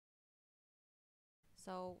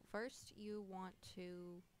So first you want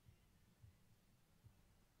to,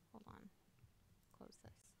 hold on, close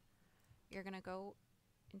this. You're going to go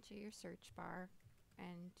into your search bar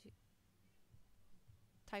and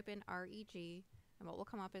type in REG, and what will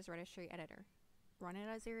come up is Registry Editor. Run it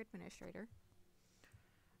as your administrator,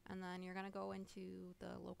 and then you're going to go into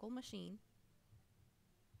the local machine,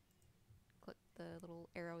 click the little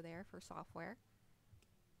arrow there for software,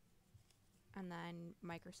 and then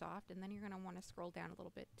Microsoft, and then you're going to want to scroll down a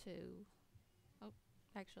little bit to, oh,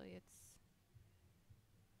 actually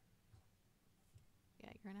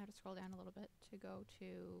you're going to have to scroll down a little bit to go to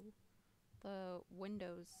the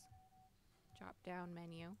Windows drop down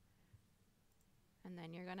menu, and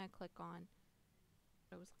then you're going to click on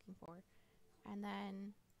what I was looking for, and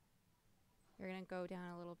then you're going to go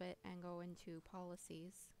down a little bit and go into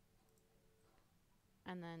policies,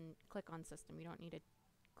 and then click on system. You don't need to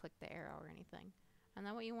click the arrow or anything. And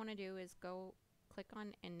then what you want to do is go click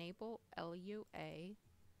on enable LUA,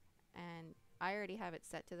 and I already have it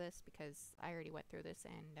set to this because I already went through this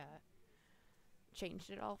and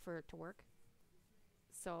changed it all for it to work.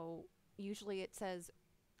 So usually it says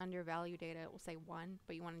under value data it will say 1,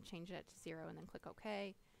 but you want to change that to 0 and then click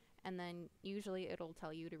OK. And then usually it'll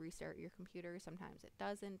tell you to restart your computer. Sometimes it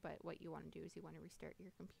doesn't, but what you want to do is you want to restart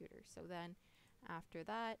your computer. So then after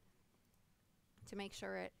that, to make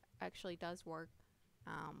sure it actually does work,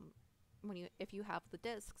 if you have the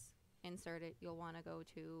discs inserted, you'll want to go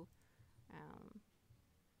to,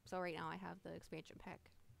 so right now I have the expansion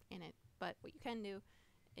pack in it, but what you can do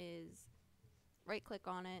is right click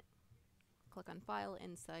on it, click on File,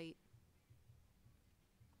 Insight,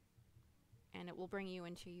 and it will bring you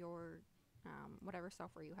into your whatever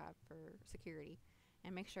software you have for security,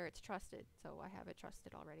 and make sure it's trusted. So I have it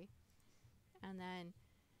trusted already. And then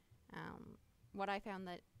what I found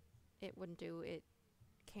that it wouldn't do, it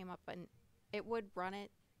came up and it would run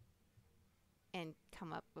it and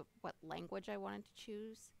come up with what language I wanted to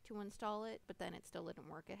choose to install it, but then it still didn't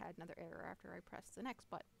work. It had another error after I pressed the next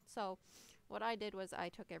button. So what I did was I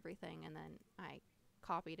took everything and then I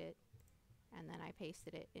copied it, and then I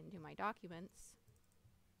pasted it into my documents,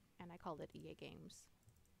 and I called it EA Games.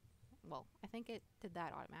 Well, I think it did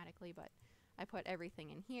that automatically, but I put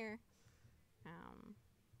everything in here,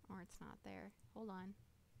 or it's not there. Hold on.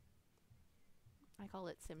 I call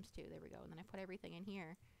it Sims 2. There we go. And then I put everything in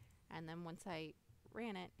here, and then once I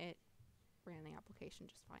ran it, it ran the application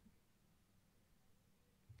just fine.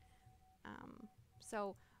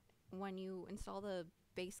 So when you install the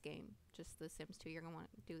base game, just the Sims 2, you're going to want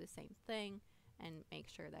to do the same thing and make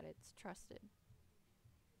sure that it's trusted,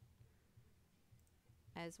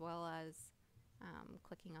 as well as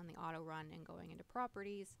clicking on the auto run and going into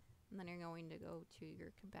properties, and then you're going to go to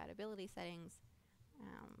your compatibility settings,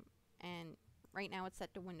 and right now it's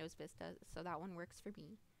set to Windows Vista, so that one works for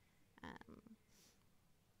me.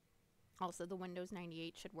 Also the Windows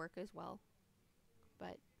 98 should work as well,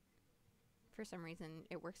 but for some reason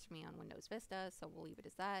it works for me on Windows Vista, so we'll leave it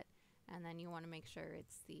as that. And then you want to make sure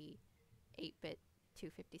it's the 8-bit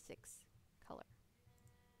 256 color.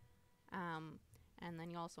 And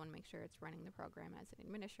then you also want to make sure it's running the program as an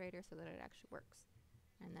administrator so that it actually works.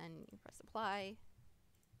 And then you press apply,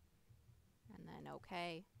 and then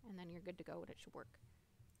OK, and then you're good to go and it should work.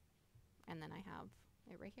 And then I have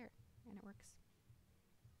it right here, and it works.